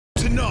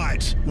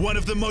Tonight, one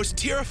of the most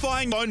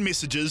terrifying phone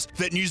messages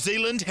that New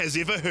Zealand has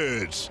ever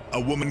heard. A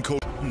woman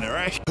called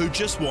Naresh who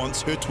just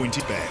wants her 20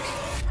 back.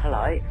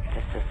 Hello,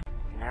 this is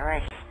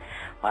Naresh.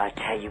 Well, I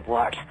tell you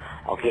what,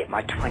 I'll get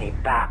my 20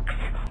 bucks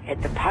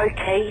at the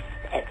Pokies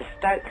at the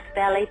Stokes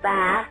Valley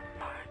Bar.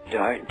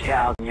 Don't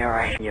tell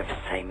Naresh you've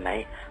seen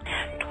me.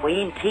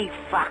 20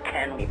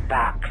 fucking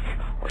bucks.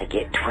 Or to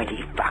get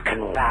 20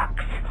 fucking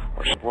bucks.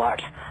 Or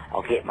what?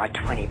 I'll get my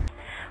 20.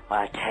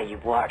 Well, I tell you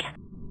what.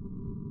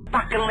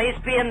 Fucking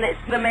lesbian,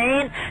 that's the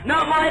man.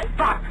 Not my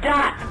fucked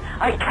up.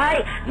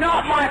 Okay?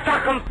 Not my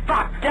fucking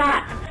fucked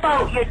up.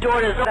 Fault your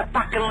daughter's a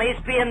fucking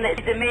lesbian,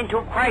 that's the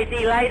mental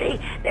crazy lady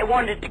that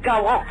wanted to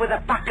go off with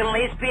a fucking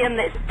lesbian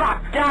that's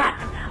fucked up.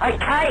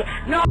 Okay?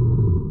 Not.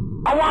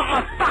 I want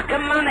my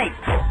fucking money.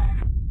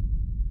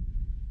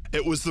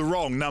 It was the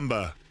wrong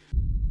number.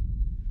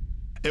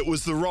 It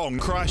was the wrong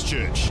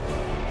Christchurch.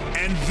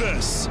 And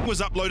this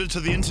was uploaded to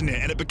the internet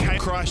and it became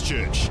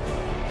Christchurch.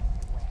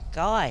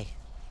 Guy.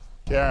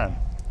 Karen.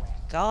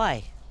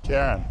 Guy.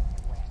 Karen.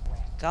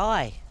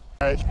 Guy.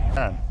 Hey,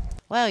 Karen.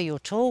 Wow, you're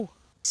tall.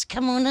 Just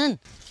come on in.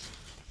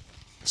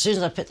 As soon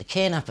as I put the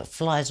can up, it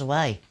flies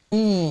away. Up,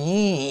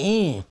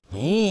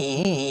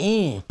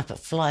 it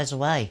flies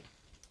away.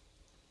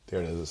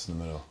 There it is, it's in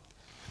the middle.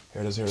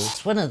 Here it is, here it is.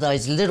 It's one of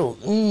those little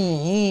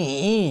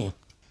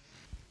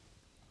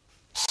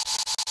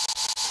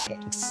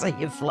see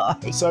you fly.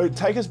 So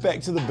take us back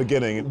to the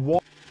beginning.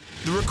 What?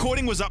 The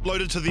recording was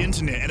uploaded to the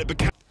internet and it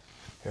became...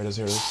 Here it is,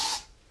 here it is.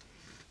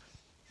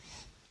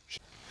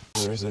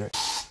 There it is, there it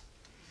is.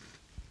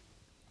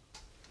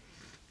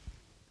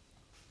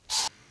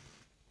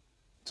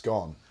 It's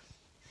gone.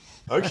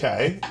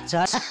 Okay.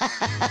 So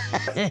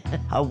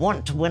I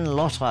want to win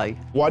lotto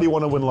Why do you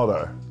want to win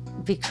lotto?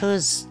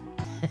 because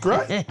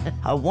Great.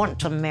 I want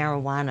to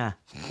marijuana.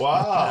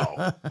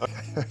 Wow.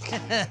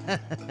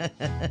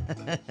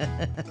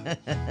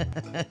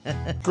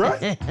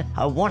 Great.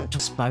 I want to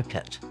smoke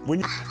it. When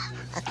you...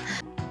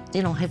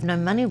 Then I'll have no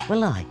money,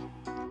 will I?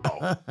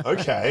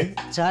 Okay.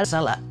 So I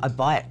sell it, I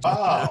buy it.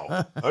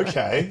 Wow.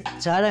 Okay.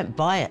 So I don't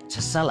buy it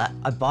to sell it,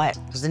 I buy it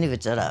because I never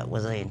did it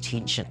with the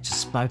intention to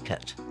smoke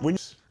it. When you...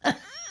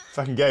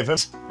 Fucking gave him.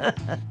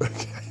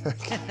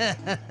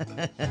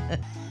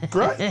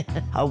 Great.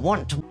 I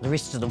want the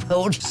rest of the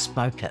world to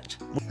smoke it.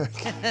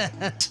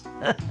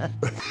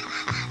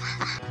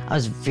 I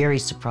was very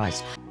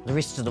surprised. The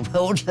rest of the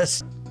world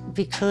is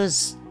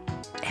because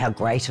how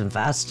great and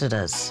vast it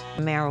is.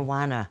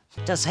 Marijuana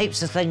does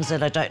heaps of things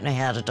that I don't know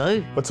how to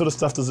do. What sort of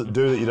stuff does it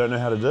do that you don't know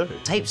how to do?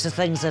 Heaps of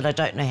things that I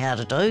don't know how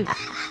to do.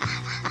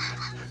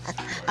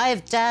 I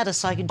have data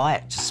so I can buy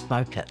it to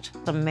smoke it.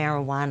 Some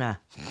marijuana.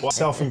 What?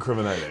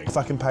 Self-incriminating.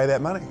 Fucking pay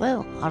that money.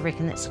 Well, I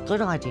reckon that's a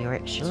good idea,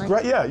 actually.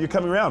 Great, yeah, you're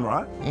coming around,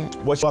 right? Yeah.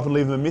 Watch up and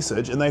leave them a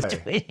message and they...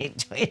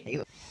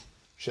 2020.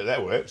 Shit,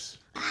 that works.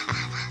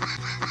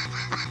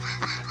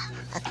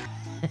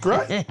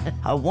 Great.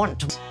 I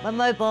want my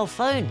mobile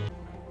phone.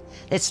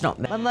 It's not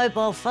my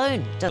mobile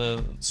phone.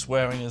 The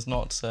swearing is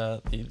not the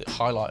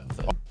highlight of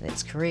it.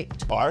 That's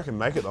correct. I reckon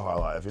make it the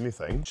highlight, if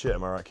anything. Shit,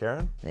 am I right,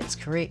 Karen? That's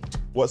correct.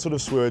 What sort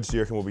of swear words do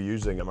you reckon we'll be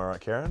using? Am I right,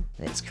 Karen?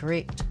 That's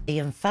correct.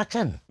 Ian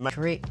fucking.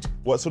 Correct.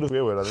 What sort of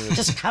swear word? I think it's...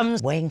 Just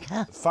comes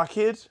wanker.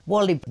 Fuckhead?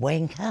 Wally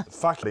wanker.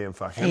 Fuckhead and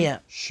fucking. Yeah.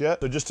 Shit.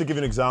 So just to give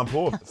you an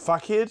example,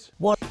 fuckhead.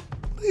 What?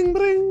 Bling,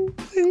 bling,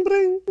 bling,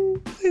 bling,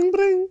 bling,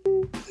 bling,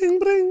 bling,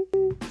 bling,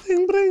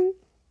 bling, bling.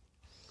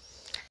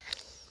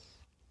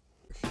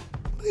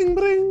 Bling,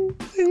 bling,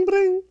 bling,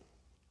 bling.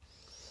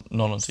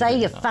 Not on TV. Say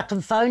your no.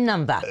 fucking phone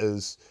number.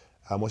 Is,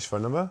 what's your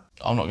phone number?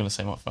 I'm not going to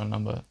say my phone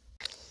number.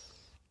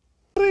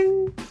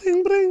 Bling,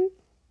 bling, bling.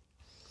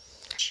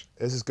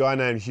 There's this guy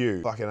named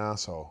Hugh, fucking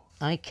asshole.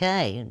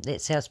 Okay,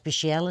 that's our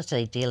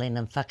speciality, dealing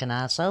in fucking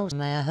arseholes.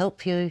 May I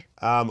help you?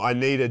 I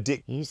need a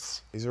dick.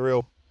 Yes. He's a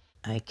real...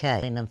 Okay,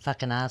 dealing in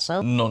fucking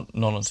arsehole. Not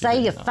on TV.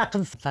 Say your no.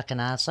 fucking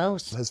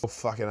arseholes. His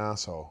fucking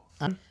asshole.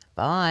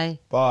 Bye.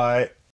 Bye.